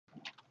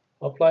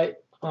Apply.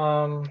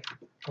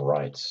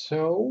 Right,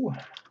 so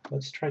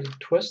let's try to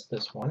twist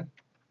this one.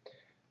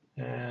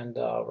 And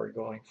we're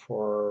going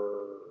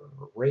for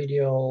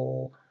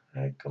radial.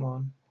 Hey, come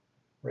on,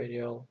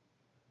 radial.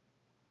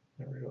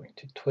 And we're going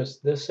to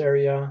twist this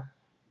area.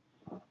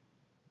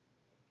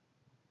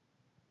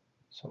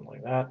 Something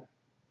like that.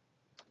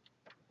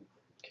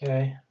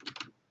 Okay.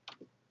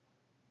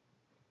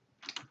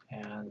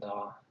 And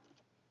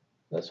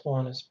this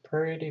one is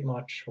pretty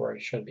much where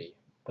it should be.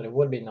 But it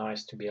would be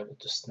nice to be able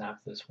to snap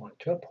this one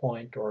to a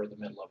point or the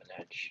middle of an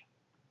edge.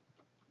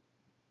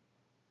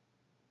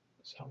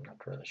 So I'm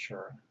not really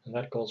sure. And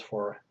that goes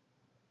for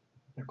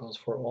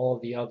all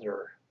of the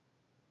other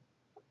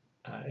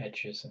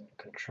edges and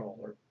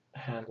controller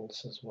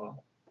handles as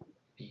well.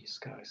 These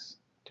guys,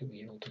 to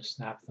be able to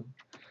snap them.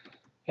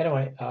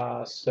 Anyway,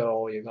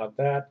 so you got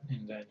that,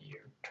 and then you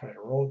try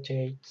to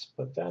rotate,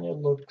 but then it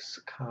looks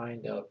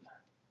kind of,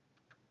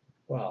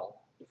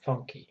 well,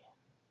 funky.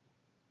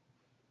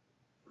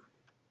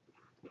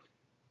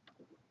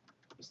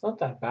 It's not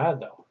that bad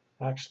though,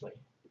 actually.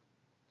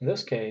 In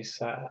this case,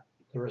 the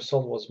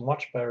result was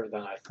much better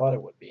than I thought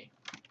it would be.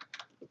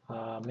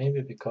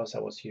 Maybe because I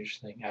was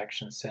using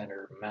Action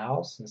Center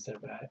mouse instead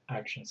of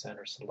Action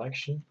Center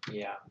selection.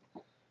 Yeah.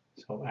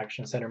 So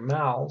Action Center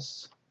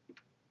mouse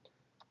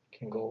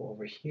can go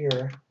over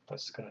here.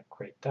 That's going to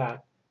create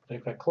that. But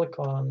if I click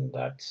on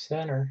that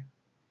center,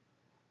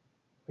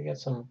 we get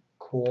some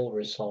cool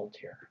result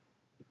here.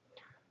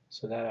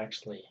 So that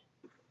actually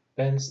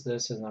bends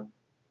this in a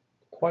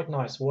quite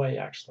nice way,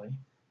 actually.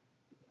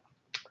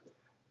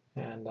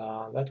 And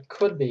that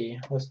could be,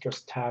 let's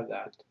just tab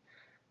that.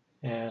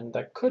 And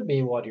that could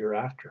be what you're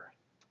after.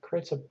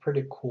 Creates a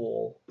pretty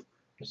cool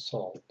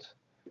result.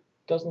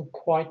 Doesn't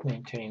quite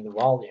maintain the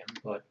volume,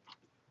 but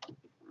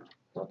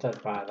not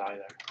that bad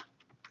either.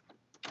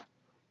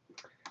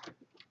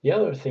 The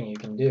other thing you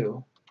can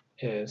do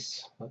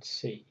is, let's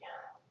see.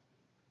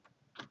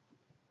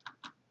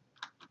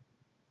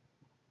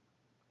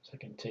 So I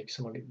can take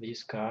some of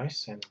these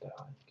guys and you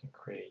can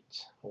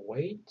create a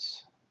weight.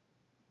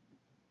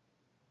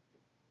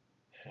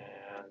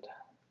 And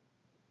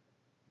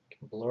you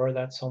can blur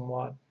that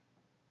somewhat.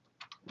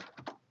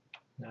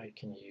 Now you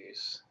can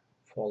use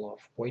fall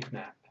off weight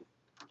map.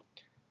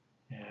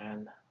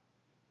 And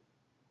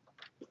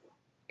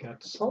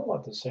got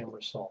somewhat the same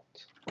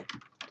result.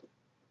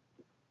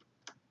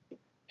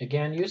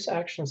 Again, use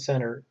Action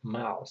Center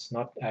mouse,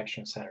 not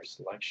Action Center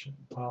selection.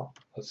 Well,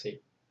 let's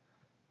see.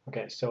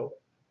 Okay, so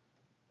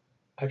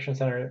Action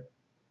Center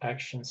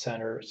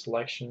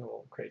selection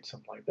will create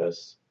something like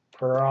this.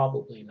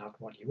 Probably not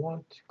what you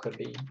want, could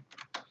be,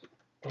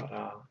 but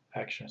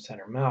Action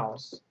Center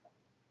mouse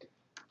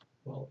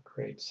will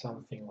create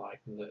something like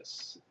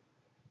this.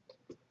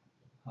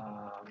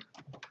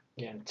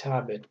 Again,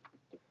 tab it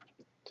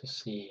to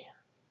see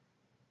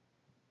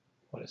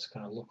what it's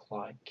going to look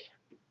like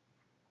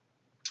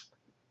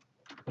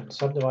when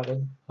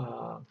subdivided.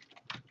 Let's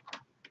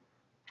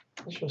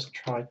just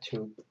try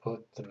to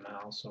put the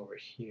mouse over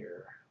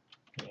here.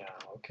 Yeah,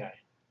 okay.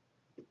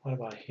 What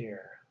about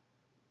here?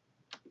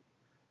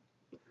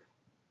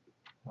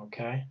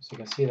 Okay, so you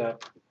can see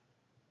that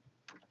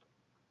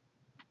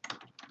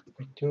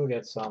we do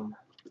get some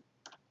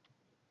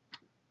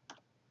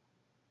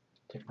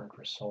different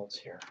results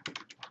here.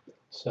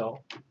 So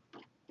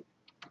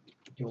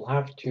you will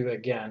have to,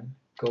 again,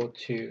 go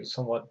to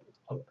somewhat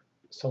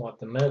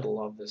the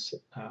middle of this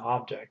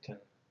object and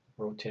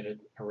rotate it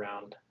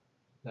around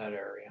that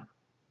area.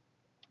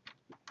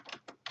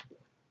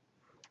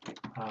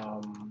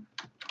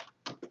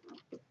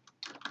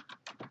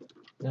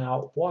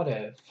 Now, what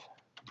if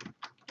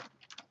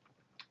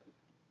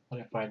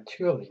I had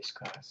two of these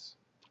guys?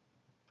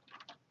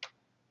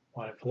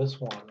 What if this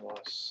one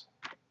was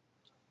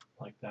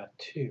like that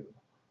too?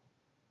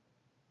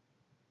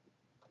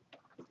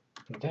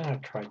 And then I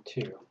tried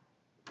to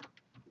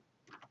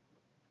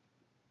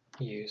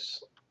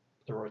use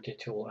the rotate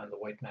tool and the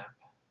weight map.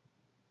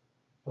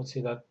 You'll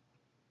see that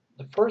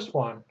the first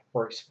one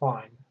works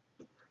fine,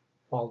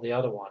 while the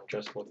other one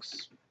just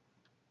goes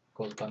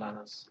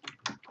bananas.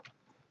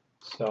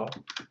 So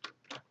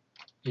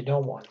you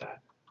don't want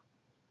that.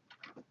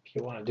 If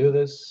you want to do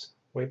this,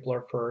 weight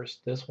blur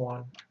first, this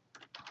one,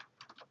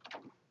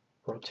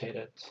 rotate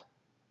it,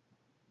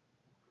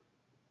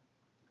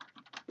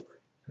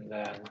 and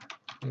then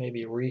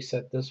maybe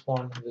reset this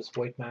one, this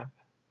weight map.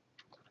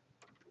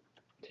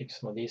 Take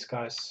some of these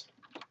guys,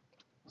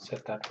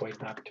 set that weight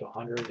map to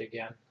 100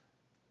 again,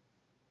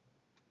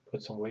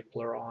 put some weight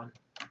blur on,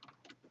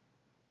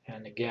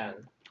 and again,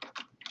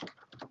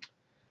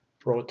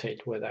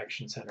 rotate with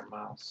Action Center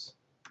mouse.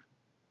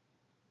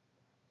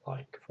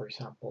 Like, for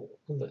example,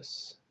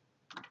 this.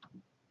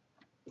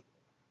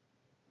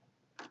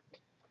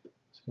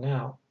 So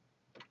now,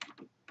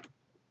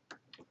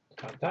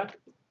 got that,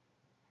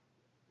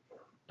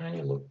 and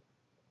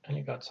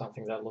you got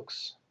something that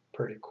looks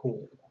pretty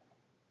cool.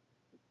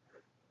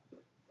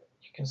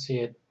 You can see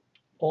it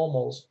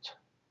almost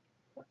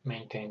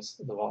maintains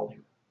the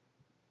volume.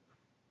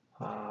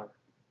 Of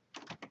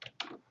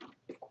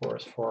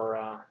course,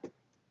 for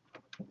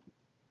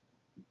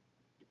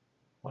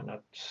why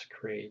not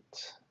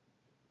create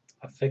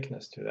a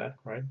thickness to that,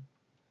 right?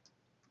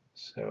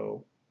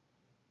 So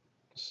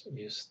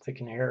use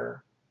thicken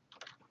here.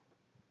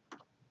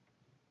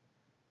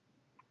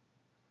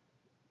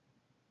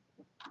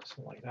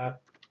 Something like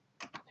that.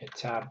 Hit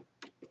tab.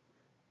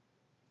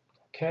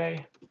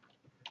 Okay.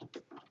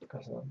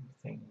 Got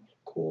something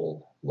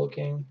cool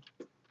looking.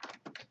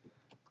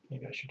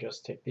 Maybe I should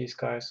just take these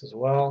guys as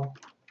well.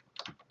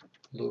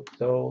 Loop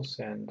those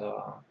and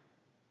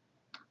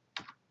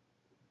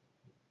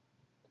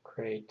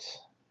create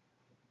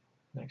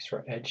an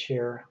extra edge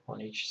here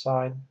on each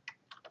side.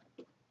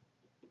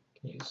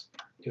 You can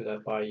do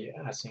that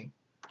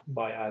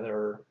by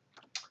either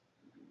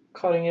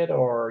cutting it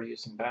or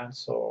using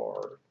bands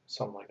or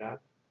something like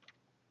that,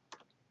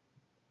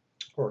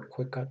 or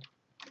quick cut.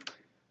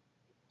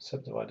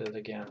 Subdivide it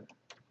again,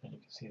 and you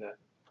can see that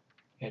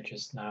edge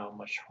is now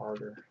much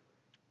harder.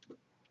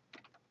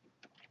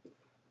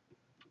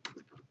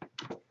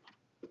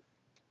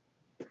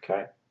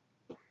 Okay.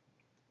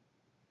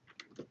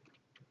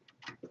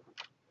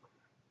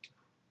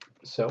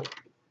 So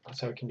that's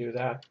how we can do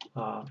that.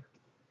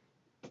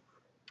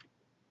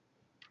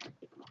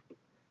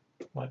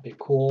 Might be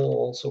cool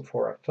also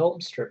for a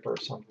film strip or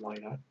something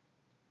like that.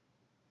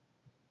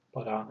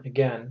 But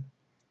again,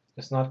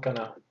 it's not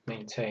gonna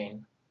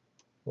maintain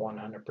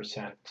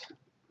 100%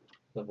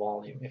 the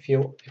volume. If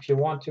you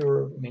want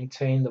to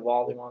maintain the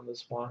volume on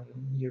this one,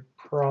 you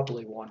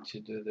probably want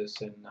to do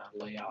this in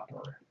layout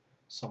or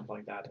something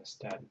like that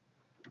instead,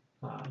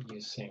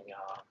 using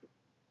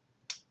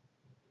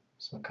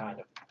some kind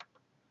of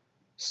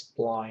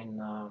spline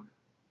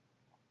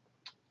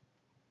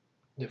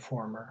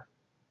deformer,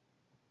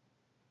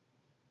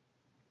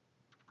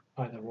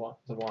 either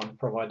the one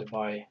provided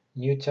by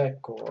NewTek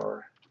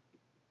or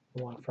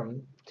the one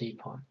from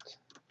Deep Hunt.